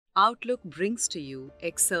Outlook brings to you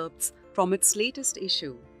excerpts from its latest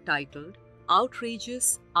issue titled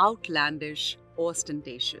Outrageous, Outlandish,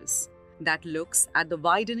 Ostentatious, that looks at the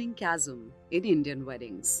widening chasm in Indian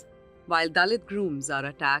weddings. While Dalit grooms are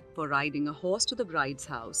attacked for riding a horse to the bride's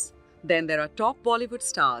house, then there are top Bollywood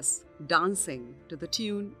stars dancing to the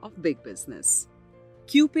tune of big business.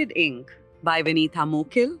 Cupid Inc. by Vinitha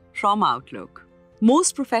Mokil from Outlook.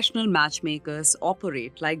 Most professional matchmakers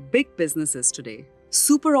operate like big businesses today,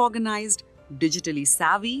 super organized, digitally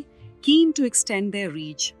savvy, keen to extend their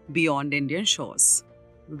reach beyond Indian shores.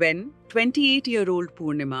 When 28-year-old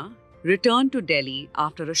Purnima returned to Delhi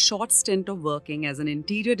after a short stint of working as an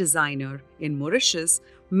interior designer in Mauritius,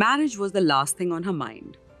 marriage was the last thing on her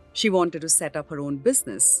mind. She wanted to set up her own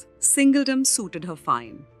business. Singledom suited her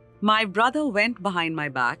fine. My brother went behind my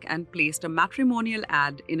back and placed a matrimonial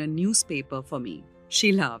ad in a newspaper for me.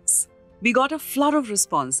 She laughs. We got a flood of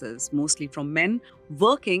responses, mostly from men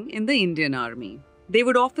working in the Indian Army. They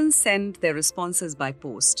would often send their responses by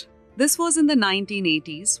post. This was in the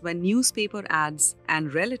 1980s when newspaper ads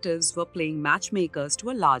and relatives were playing matchmakers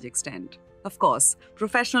to a large extent. Of course,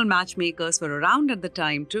 professional matchmakers were around at the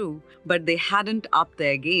time too, but they hadn't upped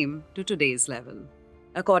their game to today's level.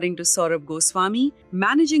 According to Saurabh Goswami,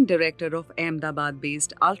 managing director of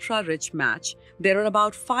Ahmedabad-based ultra-rich Match, there are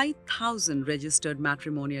about 5,000 registered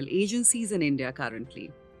matrimonial agencies in India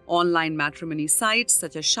currently. Online matrimony sites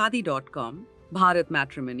such as Shadi.com, Bharat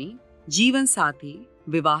Matrimony, Jeevan Sathi,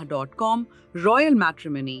 Vivah.com, Royal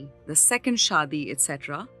Matrimony, The Second Shadi,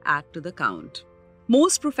 etc. add to the count.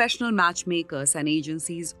 Most professional matchmakers and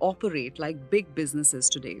agencies operate like big businesses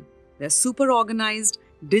today. They're super organized,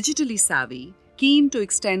 digitally savvy, keen to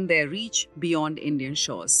extend their reach beyond Indian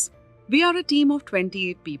shores. We are a team of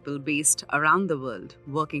 28 people based around the world,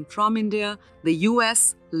 working from India, the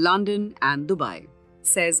US, London, and Dubai,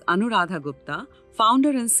 says Anuradha Gupta, founder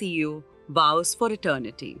and CEO, Vows for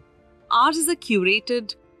Eternity. Ours is a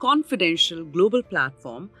curated, confidential global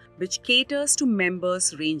platform which caters to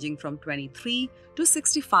members ranging from 23 to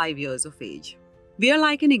 65 years of age. We are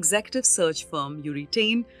like an executive search firm you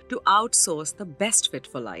retain to outsource the best fit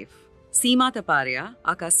for life. Seema Taparia,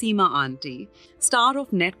 aka Sima Aunty, star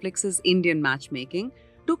of Netflix's Indian Matchmaking,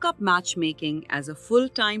 took up matchmaking as a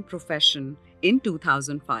full-time profession in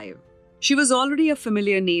 2005. She was already a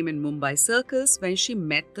familiar name in Mumbai circles when she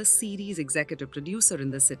met the series executive producer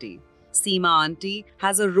in the city. Sima Aunty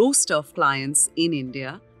has a roster of clients in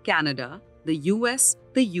India, Canada, the US,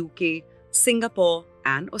 the UK, Singapore,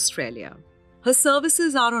 and Australia. Her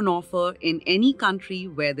services are on offer in any country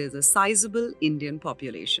where there's a sizable Indian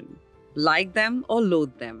population. Like them or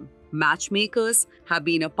loathe them, matchmakers have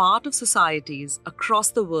been a part of societies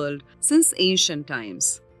across the world since ancient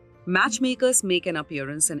times. Matchmakers make an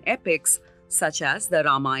appearance in epics such as the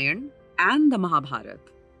Ramayana and the Mahabharata.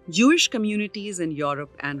 Jewish communities in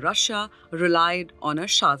Europe and Russia relied on a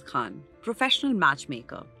Shadchan, professional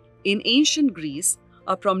matchmaker. In ancient Greece,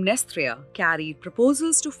 a promnestria carried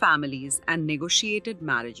proposals to families and negotiated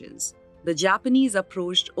marriages. The Japanese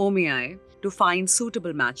approached omei to find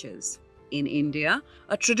suitable matches. In India,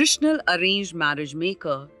 a traditional arranged marriage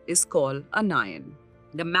maker is called a Nayan.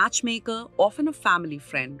 The matchmaker, often a family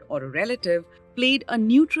friend or a relative, played a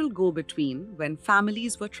neutral go-between when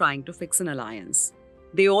families were trying to fix an alliance.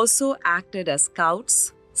 They also acted as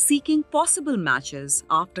scouts, seeking possible matches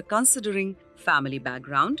after considering family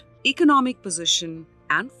background, economic position,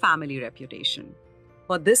 and family reputation.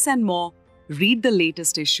 For this and more, read the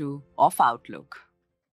latest issue of Outlook.